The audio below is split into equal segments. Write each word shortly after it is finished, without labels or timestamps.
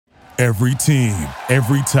Every team,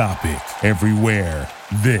 every topic, everywhere.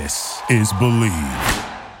 This is Believe.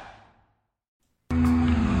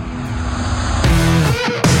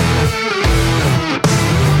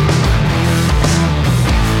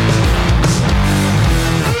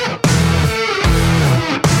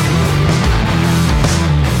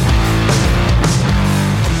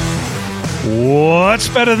 What's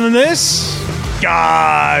better than this?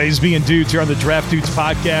 Guys being dudes here on the Draft Dudes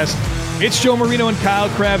podcast. It's Joe Marino and Kyle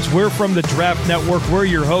Krabs. We're from the Draft Network. We're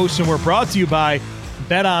your hosts, and we're brought to you by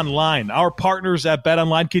BetOnline. Our partners at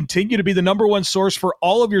BetOnline continue to be the number one source for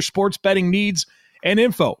all of your sports betting needs and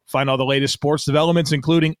info. Find all the latest sports developments,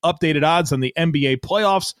 including updated odds on the NBA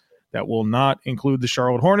playoffs that will not include the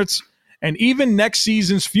Charlotte Hornets, and even next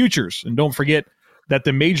season's futures. And don't forget that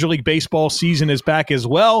the Major League Baseball season is back as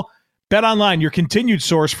well. BetOnline, your continued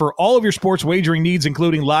source for all of your sports wagering needs,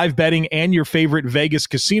 including live betting and your favorite Vegas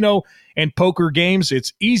casino and poker games.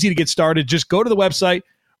 It's easy to get started. Just go to the website,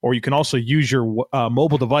 or you can also use your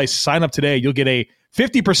mobile device. Sign up today. You'll get a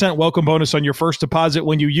 50% welcome bonus on your first deposit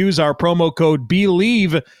when you use our promo code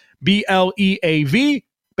BELIEVE, B-L-E-A-V.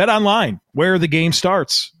 BetOnline, where the game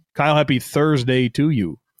starts. Kyle, happy Thursday to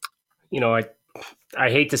you. You know, I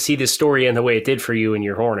hate to see this story end the way it did for you and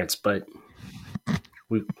your Hornets, but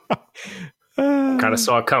we kind of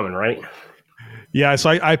saw it coming, right? Yeah, so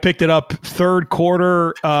I picked it up third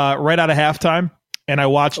quarter, right out of halftime, and I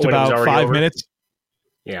watched about 5 minutes.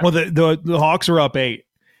 Yeah. Well, the Hawks are up 8,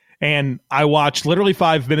 and I watched literally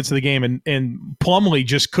 5 minutes of the game, and Plumlee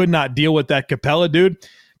just could not deal with that Capella dude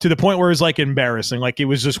to the point where it was like embarrassing. Like it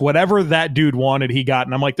was just whatever that dude wanted, he got,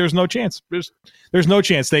 and I'm like, there's no chance. There's no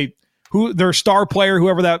chance. Their star player,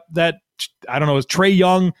 whoever that I don't know, is Trae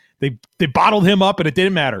Young. They bottled him up, and it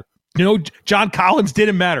didn't matter. You know, John Collins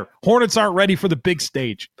didn't matter. Hornets aren't ready for the big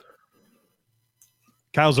stage.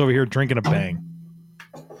 Kyle's over here drinking a bang.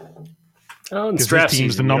 Oh, it's draft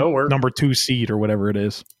season. The number 2 seed or whatever it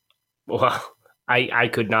is. Well, I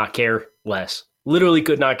could not care less. Literally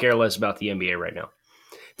could not care less about the NBA right now.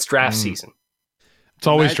 It's draft season. It's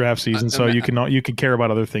always draft season, so you can care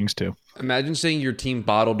about other things too. Imagine saying your team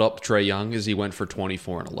bottled up Trae Young as he went for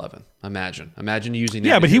 24 and 11. Imagine using that.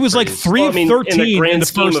 Yeah, but he was like 3 of 13 in the grand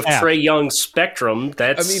scheme of half. Trae Young's spectrum.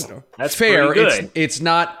 That's fair. Pretty good. It's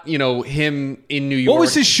not him in New York. What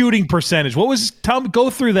was his shooting percentage? Go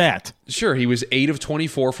through that. Sure, he was 8 of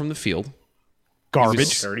 24 from the field.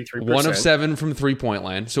 Garbage. 33%. 1 of 7 from 3-point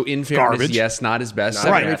land. So in fairness, Garbage. yes, not his best.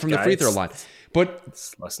 7 of 8 from the free throw line. But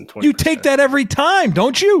it's less than 20%. You take that every time,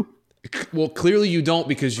 don't you? Well, clearly you don't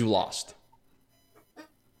because you lost.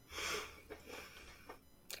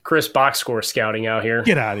 Chris box score scouting out here.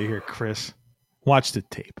 Get out of here, Chris. Watch the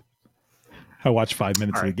tape. I watched 5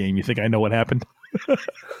 minutes of the game. You think I know what happened?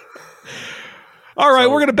 All right,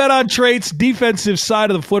 we're going to bet on traits, defensive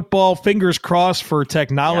side of the football. Fingers crossed for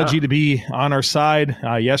technology to be on our side.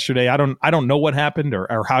 Yesterday, I don't know what happened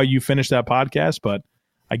or how you finished that podcast, but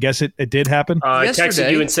I guess it did happen. I texted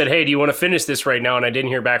you and said, hey, do you want to finish this right now? And I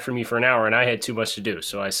didn't hear back from you for an hour, and I had too much to do.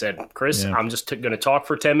 So I said, Chris, I'm just going to talk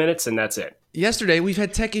for 10 minutes, and that's it. Yesterday, we've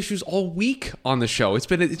had tech issues all week on the show. It's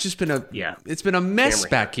been a mess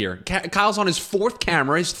back here. Kyle's on his 4th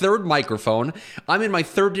camera, his 3rd microphone. I'm in my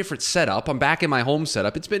 3rd different setup. I'm back in my home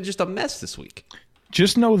setup. It's been just a mess this week.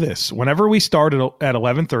 Just know this. Whenever we start at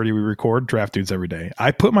 11:30, we record Draft Dudes every day.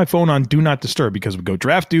 I put my phone on Do Not Disturb because we go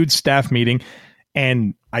Draft Dudes staff meeting.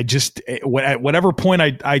 And I just, at whatever point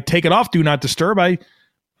I take it off Do Not Disturb, I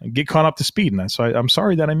get caught up to speed. And so I'm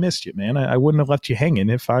sorry that I missed you, man. I wouldn't have left you hanging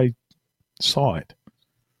if I saw it.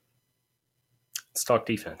 Let's talk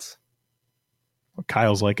defense.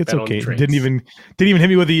 Kyle's like, it's okay. Didn't even hit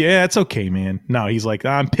me with the, it's okay, man. No, he's like,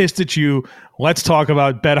 I'm pissed at you. Let's talk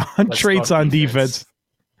about bet on traits on defense.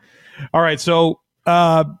 All right, so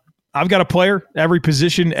I've got a player, every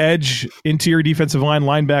position, edge, interior defensive line,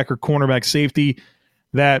 linebacker, cornerback, safety,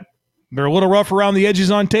 that they're a little rough around the edges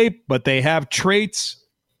on tape, but they have traits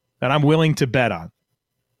that I'm willing to bet on.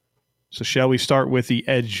 So shall we start with the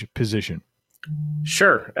edge position?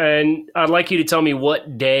 Sure. And I'd like you to tell me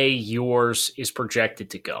what day yours is projected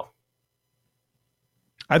to go.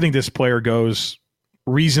 I think this player goes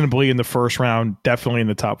reasonably in the first round, definitely in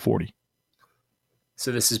the top 40.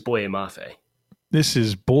 So this is Boye Mafe. This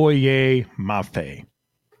is Boye Mafe,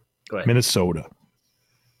 Minnesota.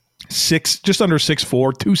 Just under 6'4",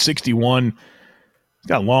 261. He's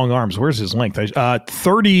got long arms. Where's his length?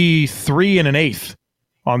 33 and an eighth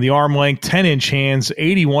on the arm length, 10-inch hands,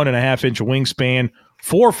 81.5-inch wingspan,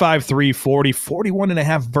 4'5", 40,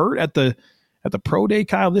 41.5 vert at the pro day.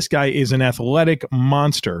 Kyle, this guy is an athletic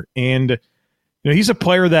monster, and he's a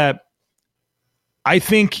player that I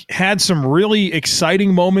think had some really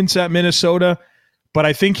exciting moments at Minnesota, but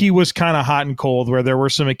I think he was kind of hot and cold where there were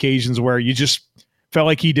some occasions where you just felt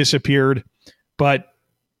like he disappeared. But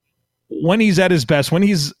when he's at his best, when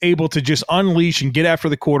he's able to just unleash and get after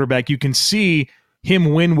the quarterback, you can see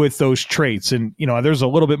him win with those traits. And, there's a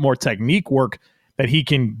little bit more technique work that he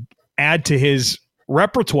can add to his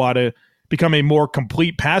repertoire to become a more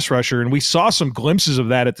complete pass rusher. And we saw some glimpses of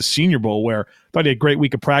that at the Senior Bowl where I thought he had a great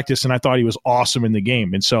week of practice and I thought he was awesome in the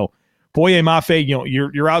game. And so Boye Mafe,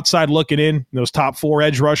 you're outside looking in those top 4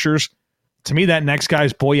 edge rushers. To me, that next guy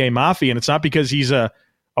is Boye Mafe, and it's not because he's a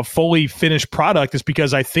fully finished product. It's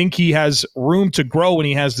because I think he has room to grow and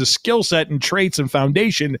he has the skill set and traits and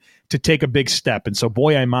foundation to take a big step. And so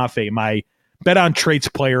Boye Mafe, my bet on traits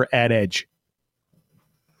player at edge.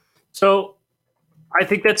 So I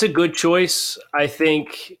think that's a good choice. I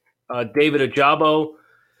think David Ojabo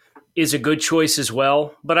is a good choice as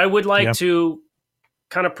well. But I would like to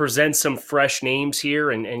kind of present some fresh names here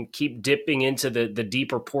and keep dipping into the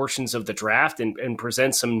deeper portions of the draft and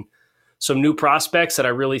present some new prospects that I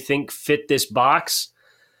really think fit this box.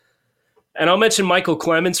 And I'll mention Michael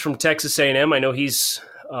Clemens from Texas A&M. I know he's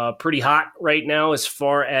pretty hot right now as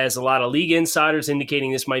far as a lot of league insiders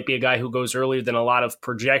indicating this might be a guy who goes earlier than a lot of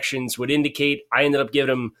projections would indicate. I ended up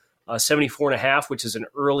giving him 74.5, which is an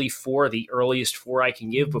early 4, the earliest 4 I can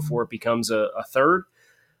give before it becomes a third.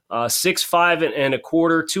 6'5" and a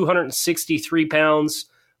quarter, 263 pounds,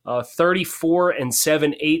 34 and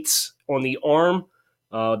 7/8 on the arm.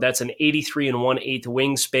 That's an 83 and 1/8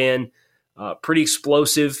 wingspan. Pretty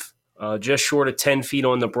explosive, just short of 10 feet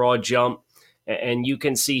on the broad jump. And you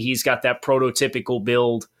can see he's got that prototypical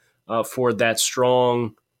build for that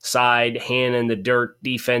strong side, hand in the dirt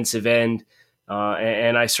defensive end.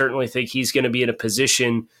 And I certainly think he's going to be in a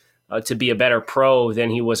position to be a better pro than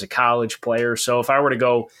he was a college player. So if I were to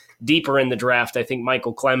go deeper in the draft, I think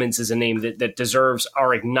Michael Clemens is a name that deserves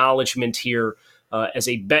our acknowledgement here as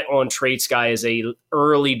a bet on traits guy, as a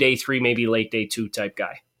early day 3, maybe late day 2 type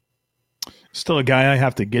guy. Still a guy I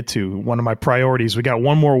have to get to. One of my priorities. We got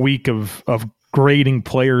one more week of grading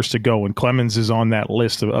players to go, and Clemens is on that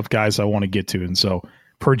list of guys I want to get to. And so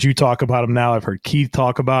I've heard you talk about him now. I've heard Keith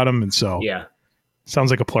talk about him. And so sounds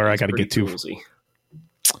like a player I got to get to.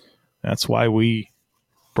 That's why we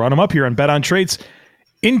brought him up here on Bet on Traits.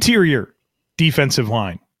 Interior defensive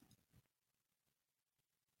line.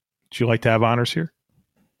 Would you like to have honors here?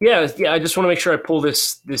 Yeah. I just want to make sure I pull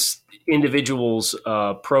this individual's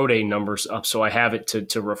pro day numbers up so I have it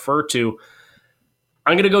to refer to.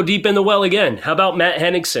 I'm going to go deep in the well again. How about Matt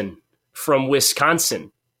Henningsen from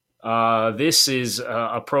Wisconsin? This is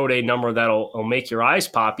a pro day number that'll make your eyes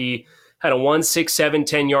pop. He had a 1.67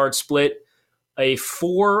 10-yard split, a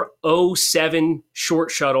 4.07 short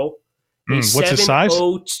shuttle. What's his size?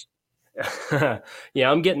 Yeah,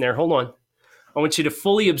 I'm getting there. Hold on. I want you to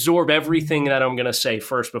fully absorb everything that I'm going to say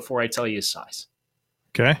first before I tell you his size.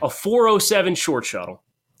 Okay. A 4.07 short shuttle,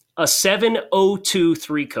 a 7.02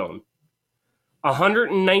 3-cone,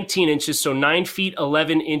 119 inches, so 9 feet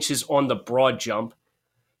 11 inches on the broad jump,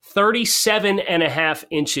 37.5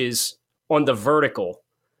 inches on the vertical.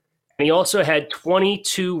 And he also had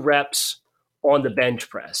 22 reps on the bench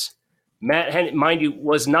press. Mind you,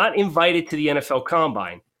 was not invited to the NFL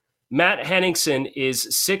Combine. Matt Henningsen is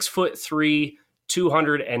 6'3",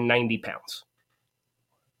 290 pounds.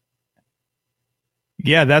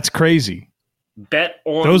 Yeah, that's crazy. Bet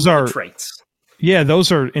on those are traits. Yeah,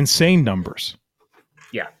 those are insane numbers.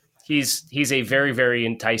 Yeah, he's a very, very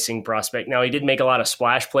enticing prospect. Now, he did make a lot of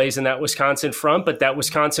splash plays in that Wisconsin front, but that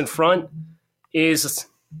Wisconsin front is,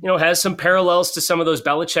 has some parallels to some of those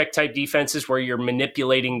Belichick type defenses where you're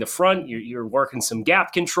manipulating the front, you're working some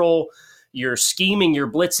gap control, you're scheming your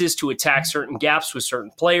blitzes to attack certain gaps with certain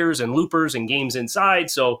players and loopers and games inside.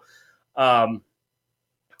 So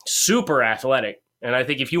super athletic. And I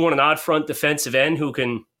think if you want an odd front defensive end who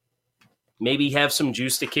can maybe have some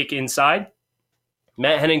juice to kick inside,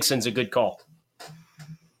 Matt Henningsen's a good call.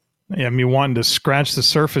 Yeah, me wanting to scratch the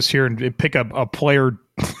surface here and pick up a player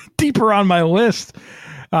deeper on my list.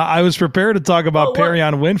 I was prepared to talk about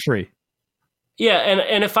Perion Winfrey. Yeah,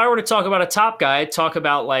 and if I were to talk about a top guy, I'd talk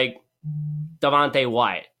about like Devontae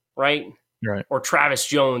Wyatt, right? Right. Or Travis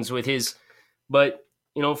Jones with his, but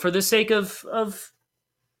for the sake of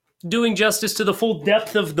doing justice to the full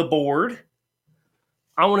depth of the board,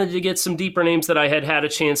 I wanted to get some deeper names that I had a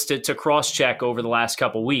chance to cross-check over the last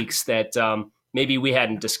couple weeks that maybe we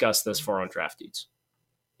hadn't discussed thus far on Draft Dudes.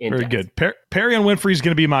 Very good. Perion Winfrey is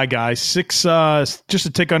going to be my guy. Just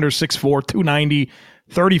a tick under 6'4", 290,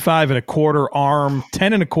 35 and a quarter arm,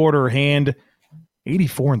 10 and a quarter hand,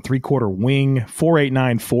 84 and 3/4 wing,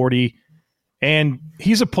 4.89 40. And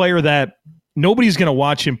he's a player that nobody's going to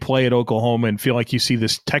watch him play at Oklahoma and feel like you see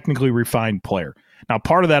this technically refined player. Now,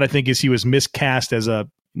 part of that, I think, is he was miscast as a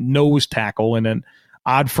nose tackle in an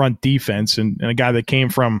odd front defense and a guy that came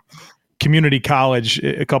from community college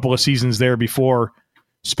a couple of seasons there before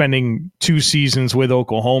spending 2 seasons with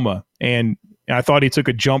Oklahoma. And I thought he took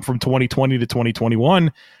a jump from 2020 to 2021.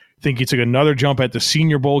 I think he took another jump at the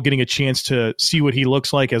Senior Bowl, getting a chance to see what he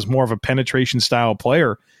looks like as more of a penetration style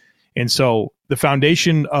player. And so the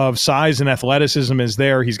foundation of size and athleticism is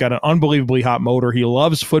there. He's got an unbelievably hot motor. He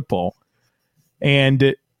loves football.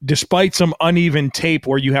 And despite some uneven tape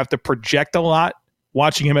where you have to project a lot,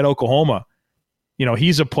 watching him at Oklahoma,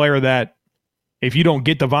 he's a player that if you don't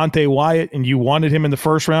get Devonte Wyatt and you wanted him in the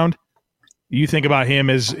first round, you think about him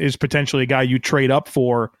as potentially a guy you trade up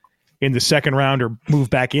for in the second round or move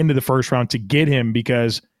back into the first round to get him,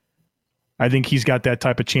 because I think he's got that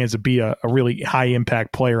type of chance to be a really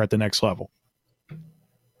high-impact player at the next level.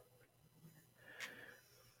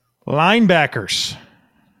 Linebackers.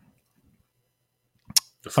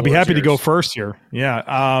 I'll be happy to go first here. Yeah.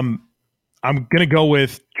 I'm going to go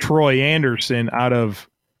with Troy Anderson out of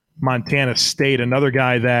Montana State, another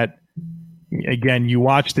guy that, again, you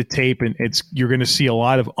watch the tape and you're going to see a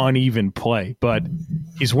lot of uneven play, but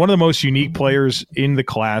he's one of the most unique players in the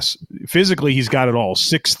class. Physically, he's got it all.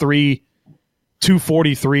 6'3",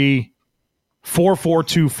 243, 4'4",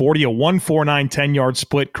 240, a 1.49 10-yard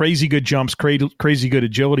split, crazy good jumps, crazy good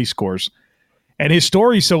agility scores. And his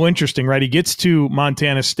story is so interesting, right? He gets to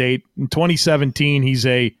Montana State in 2017. He's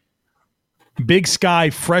a Big Sky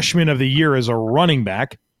Freshman of the Year as a running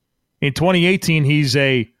back. In 2018, he's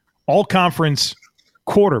a all-conference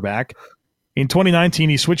quarterback. In 2019,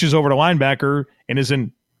 he switches over to linebacker and is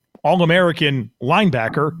an All-American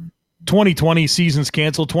linebacker. 2020, season's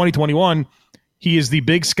canceled. 2021, he is the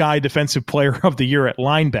Big Sky Defensive Player of the Year at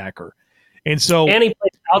linebacker. And he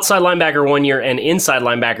played outside linebacker 1 year and inside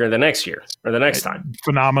linebacker the next year or the next time.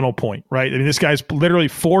 Phenomenal point, right? I mean, this guy's literally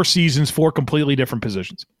 4 seasons, 4 completely different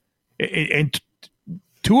positions. And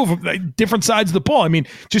 2 of them, different sides of the ball. I mean,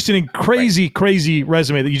 just an crazy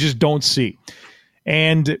resume that you just don't see.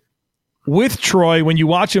 And with Troy, when you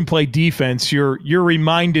watch him play defense, you're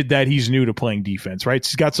reminded that he's new to playing defense, right?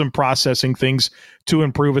 He's got some processing things to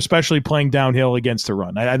improve, especially playing downhill against the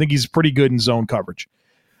run. I think he's pretty good in zone coverage.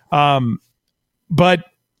 But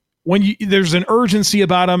when there's an urgency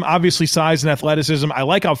about him, obviously size and athleticism. I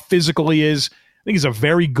like how physical he is. I think he's a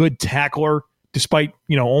very good tackler, despite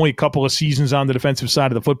only a couple of seasons on the defensive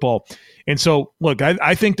side of the football. And so, look,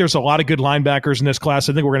 I think there's a lot of good linebackers in this class.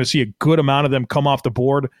 I think we're going to see a good amount of them come off the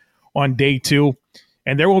board on day 2.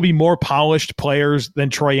 And there will be more polished players than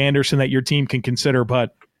Troy Anderson that your team can consider.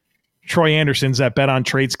 But Troy Anderson's that bet on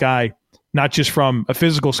traits guy, not just from a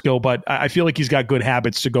physical skill, but I feel like he's got good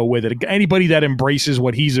habits to go with it. Anybody that embraces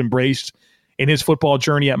what he's embraced in his football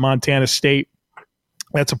journey at Montana State,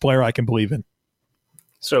 that's a player I can believe in.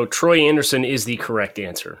 So Troy Anderson is the correct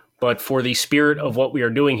answer. But for the spirit of what we are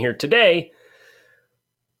doing here today,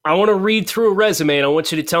 I want to read through a resume, and I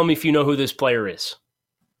want you to tell me if you know who this player is.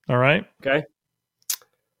 All right. Okay.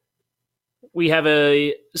 We have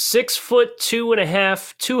a 6'2.5",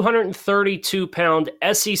 232-pound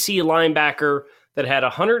SEC linebacker that had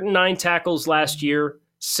 109 tackles last year,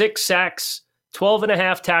 6 sacks,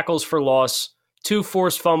 12.5 tackles for loss, 2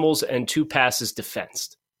 forced fumbles, and 2 passes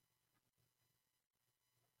defensed.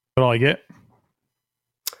 What do I get?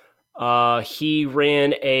 He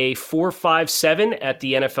ran a 4.57 at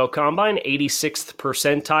the NFL Combine, 86th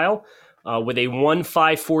percentile. With a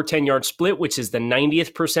 1.54 10-yard split, which is the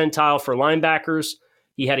 90th percentile for linebackers.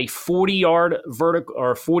 He had a 40-yard vertical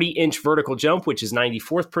or 40-inch vertical jump, which is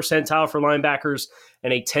 94th percentile for linebackers,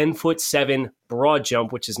 and a 10'7" broad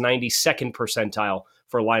jump, which is 92nd percentile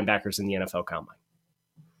for linebackers in the NFL Combine.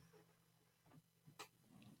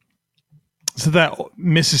 So that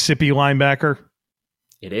Mississippi linebacker?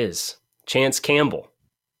 It is. Chance Campbell.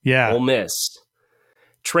 Yeah. Ole Miss.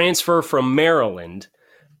 Transfer from Maryland.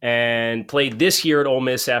 And played this year at Ole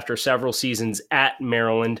Miss after several seasons at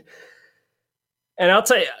Maryland. And I'll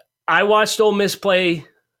tell you, I watched Ole Miss play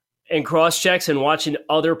in cross-checks and watching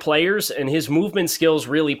other players, and his movement skills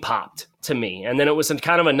really popped to me. And then it was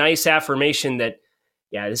kind of a nice affirmation that,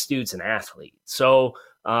 yeah, this dude's an athlete. So,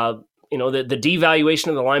 the devaluation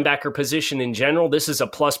of the linebacker position in general, this is a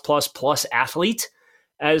plus athlete.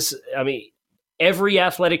 Every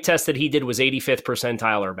athletic test that he did was 85th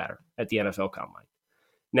percentile or better at the NFL Combine.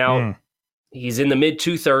 Now, he's in the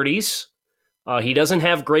mid-230s. He doesn't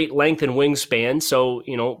have great length and wingspan, so,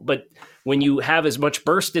 but when you have as much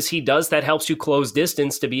burst as he does, that helps you close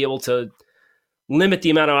distance to be able to limit the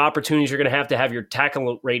amount of opportunities you're going to have your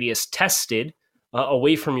tackle radius tested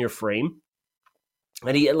away from your frame.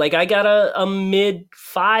 And I got a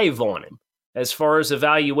mid-5 on him as far as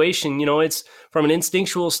evaluation. It's from an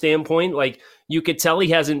instinctual standpoint, you could tell he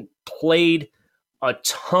hasn't played a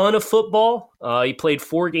ton of football. He played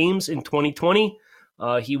 4 games in 2020.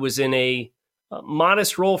 He was in a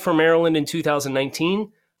modest role for Maryland in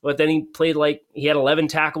 2019, but then he had 11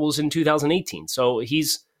 tackles in 2018. So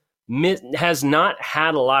has not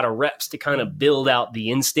had a lot of reps to kind of build out the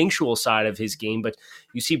instinctual side of his game, but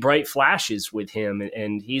you see bright flashes with him,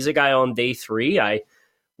 and he's a guy on day 3 I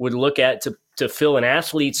would look at to fill an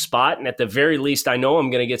athlete's spot, and at the very least, I know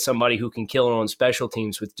I'm going to get somebody who can kill it on special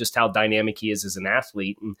teams with just how dynamic he is as an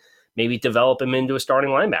athlete, and maybe develop him into a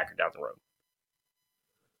starting linebacker down the road.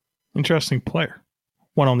 Interesting player.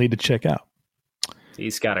 One I'll need to check out.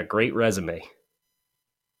 He's got a great resume.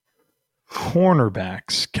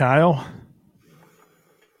 Cornerbacks, Kyle.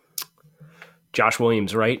 Josh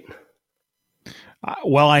Williams, right?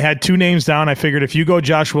 Well, I had 2 names down. I figured if you go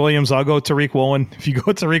Josh Williams, I'll go Tariq Woolen. If you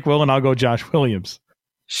go Tariq Woolen, I'll go Josh Williams.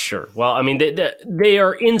 Sure. Well, I mean, they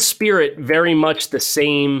are in spirit very much the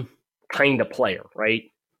same kind of player, right?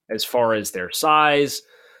 As far as their size,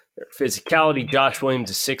 their physicality. Josh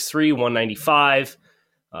Williams is 6'3", 195,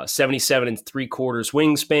 77 3/4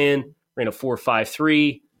 wingspan, ran a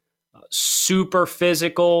 4.53. Super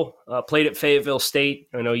physical, played at Fayetteville State.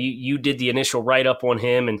 I know you did the initial write-up on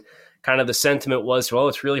him, and kind of the sentiment was, well,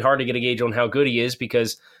 it's really hard to get a gauge on how good he is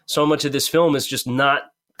because so much of this film is just not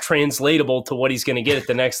translatable to what he's going to get at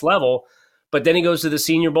the next level. But then he goes to the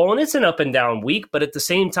Senior Bowl, and it's an up-and-down week, but at the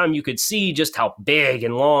same time, you could see just how big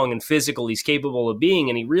and long and physical he's capable of being,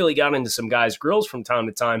 and he really got into some guys' grills from time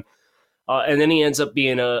to time. And then he ends up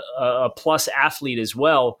being a plus athlete as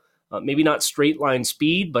well. Maybe not straight line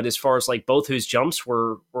speed, but as far as both his jumps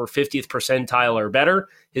were 50th percentile or better.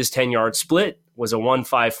 His 10-yard split was a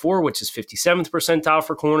 1.54, which is 57th percentile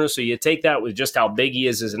for corners. So you take that with just how big he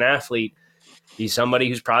is as an athlete. He's somebody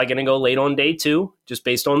who's probably going to go late on day 2, just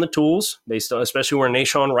based on the tools, especially where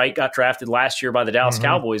Nashawn Wright got drafted last year by the Dallas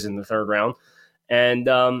Cowboys in the 3rd round. And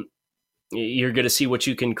you're going to see what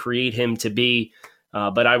you can create him to be.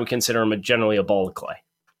 But I would consider him generally a ball of clay.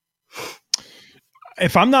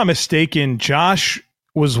 If I'm not mistaken, Josh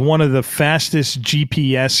was one of the fastest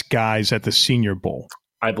GPS guys at the Senior Bowl.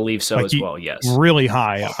 I believe so as well, yes. Really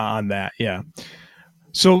high on that, yeah.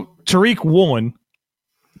 So Tariq Woolen,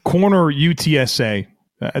 corner UTSA.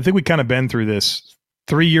 I think we kind of been through this.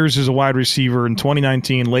 3 years as a wide receiver in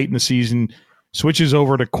 2019, late in the season, switches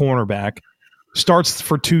over to cornerback, starts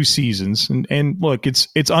for 2 seasons. And look, it's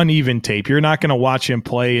uneven tape. You're not going to watch him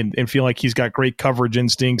play and feel like he's got great coverage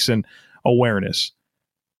instincts and awareness.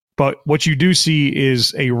 But what you do see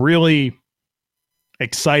is a really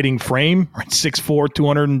exciting frame, right? 6'4",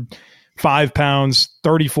 205 pounds,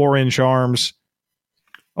 34-inch arms,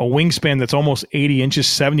 a wingspan that's almost 80 inches,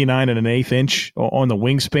 79 1/8 inch on the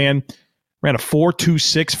wingspan. Ran a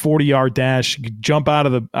 4.26 40-yard dash, jump out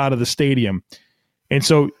of the stadium. And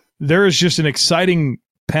so there is just an exciting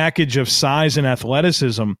package of size and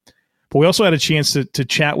athleticism. But we also had a chance to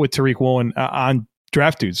chat with Tariq Woolen on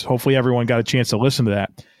Draft Dudes. Hopefully everyone got a chance to listen to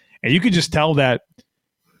that. And you could just tell that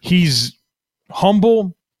he's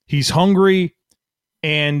humble, he's hungry,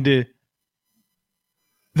 and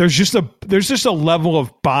there's just a level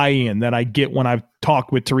of buy-in that I get when I've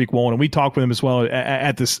talked with Tariq Woolen, and we talked with him as well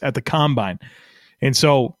at the combine. And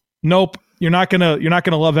so, nope, you're not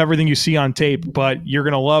gonna love everything you see on tape, but you're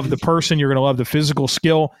gonna love the person, you're gonna love the physical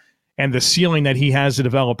skill and the ceiling that he has to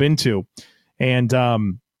develop into. And a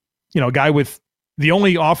guy with the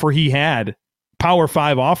only offer he had, Power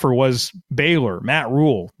 5 offer, was Baylor, Matt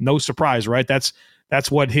Rule. No surprise, right? That's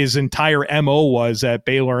what his entire MO was at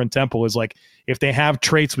Baylor and Temple, is like, if they have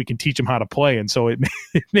traits, we can teach them how to play. And so it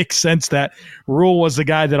makes sense that Rule was the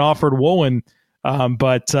guy that offered Woolen.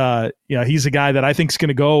 But he's a guy that I think is going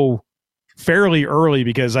to go fairly early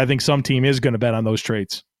because I think some team is going to bet on those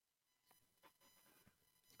traits.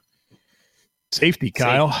 Safety,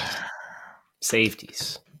 Kyle.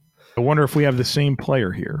 Safeties. I wonder if we have the same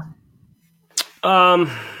player here. Is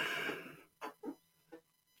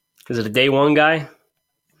it a day one guy?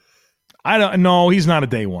 I don't know. He's not a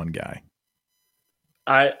day one guy.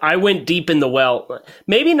 I went deep in the well.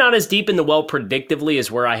 Maybe not as deep in the well predictively as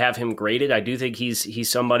where I have him graded. I do think he's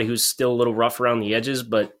somebody who's still a little rough around the edges,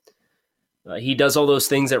 but he does all those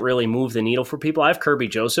things that really move the needle for people. I have Kirby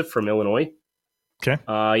Joseph from Illinois. Okay.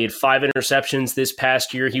 He had 5 interceptions this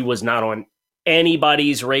past year. He was not on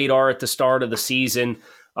anybody's radar at the start of the season.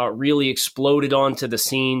 Really exploded onto the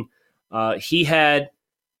scene. He had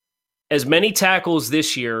as many tackles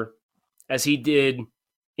this year as he did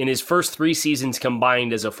in his first 3 seasons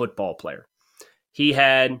combined as a football player. He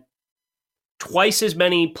had twice as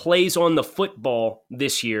many plays on the football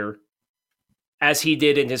this year as he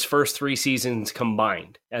did in his first 3 seasons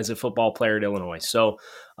combined as a football player at Illinois. So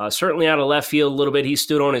certainly out of left field a little bit. He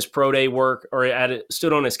stood on his pro day work, or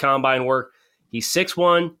stood on his combine work. He's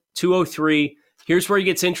 6'1", 203. Here's where he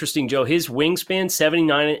gets interesting, Joe. His wingspan,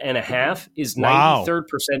 79.5, is 93rd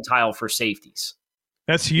percentile for safeties.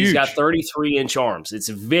 That's huge. He's got 33-inch arms. It's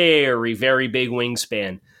a very, very big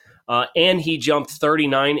wingspan. And he jumped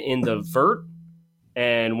 39 in the vert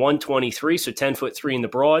and 123, so 10'3" in the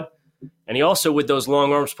broad. And he also, with those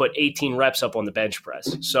long arms, put 18 reps up on the bench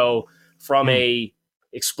press. So from a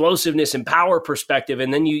explosiveness and power perspective,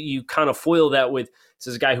 and then you kind of foil that with, this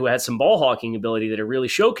is a guy who had some ball hawking ability that he really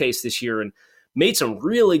showcased this year and made some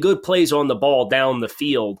really good plays on the ball down the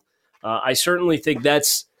field. I certainly think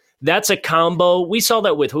that's a combo. We saw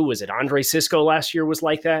that with, who was it? Andre Cisco last year was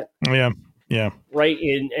like that. Yeah. Right.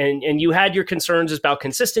 And you had your concerns about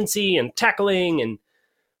consistency and tackling,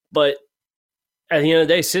 but at the end of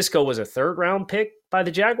the day, Cisco was a 3rd-round pick by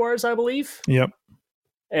the Jaguars, I believe. Yep.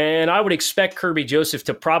 And I would expect Kirby Joseph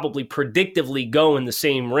to probably predictively go in the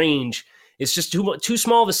same range. It's just too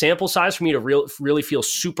small of a sample size for me to really feel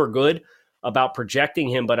super good about projecting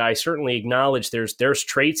him. But I certainly acknowledge there's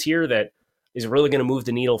traits here that is really going to move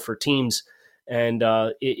the needle for teams. And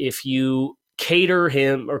if you cater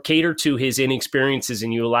to his inexperiences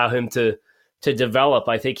and you allow him to develop,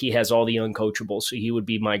 I think he has all the uncoachables. So he would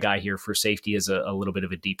be my guy here for safety as a little bit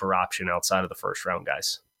of a deeper option outside of the first round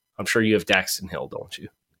guys. I'm sure you have Daxton Hill, don't you?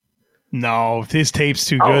 No, his tape's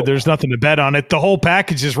too good. There's nothing to bet on it. The whole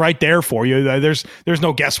package is right there for you. There's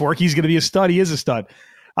no guesswork. He's going to be a stud. He is a stud.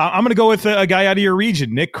 I'm going to go with a guy out of your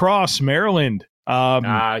region, Nick Cross, Maryland.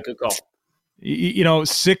 Good call. A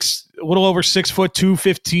little over 6 foot,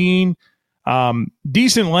 215.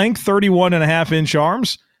 Decent length, 31.5-inch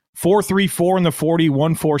arms. 4.34 in the 40,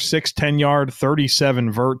 1.46 10-yard,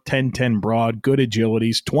 37 vert, 10.10 broad, good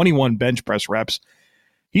agilities, 21 bench press reps.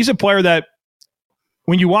 He's a player that,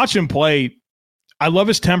 when you watch him play, I love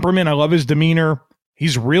his temperament. I love his demeanor.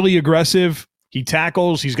 He's really aggressive. He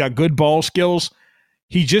tackles. He's got good ball skills.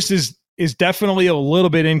 He just is definitely a little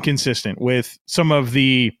bit inconsistent with some of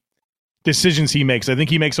the decisions he makes. I think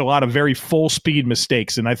he makes a lot of very full-speed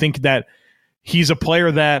mistakes, and I think that he's a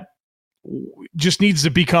player that just needs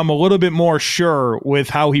to become a little bit more sure with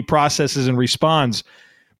how he processes and responds.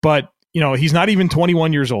 But, he's not even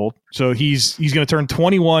 21 years old, so he's going to turn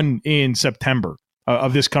 21 in September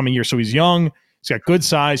of this coming year. So he's young. He's got good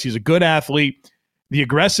size. He's a good athlete. The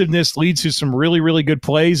aggressiveness leads to some really, really good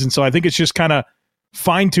plays. And so I think it's just kind of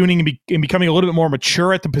fine-tuning and becoming a little bit more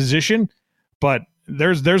mature at the position. But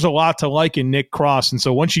there's a lot to like in Nick Cross. And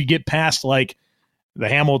so once you get past like the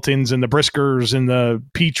Hamiltons and the Briskers and the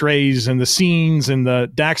Petrays and the Scenes and the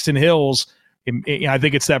Daxton Hills, I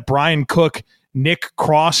think it's that Brian Cook, Nick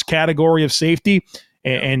Cross category of safety.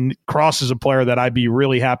 And Cross is a player that I'd be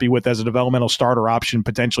really happy with as a developmental starter option,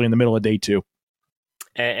 potentially in the middle of day 2.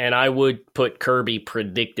 And I would put Kirby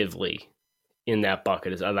predictively in that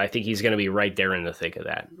bucket. I think he's going to be right there in the thick of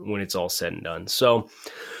that when it's all said and done. So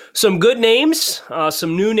some good names,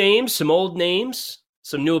 some new names, some old names,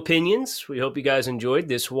 some new opinions. We hope you guys enjoyed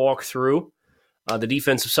this walkthrough. The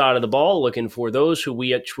defensive side of the ball, looking for those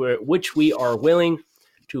which we are willing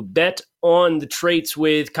to bet on the traits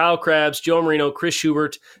with Kyle Krabs, Joe Marino, Chris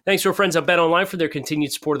Schubert. Thanks to our friends at BetOnline for their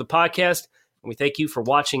continued support of the podcast. And we thank you for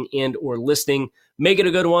watching and or listening. Make it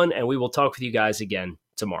a good one, and we will talk with you guys again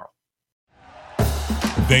tomorrow.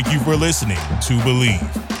 Thank you for listening to Believe.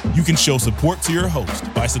 You can show support to your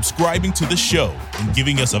host by subscribing to the show and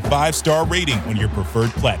giving us a 5-star rating on your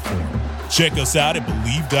preferred platform. Check us out at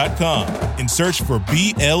Believe.com and search for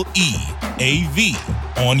BLEAV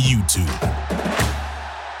on YouTube.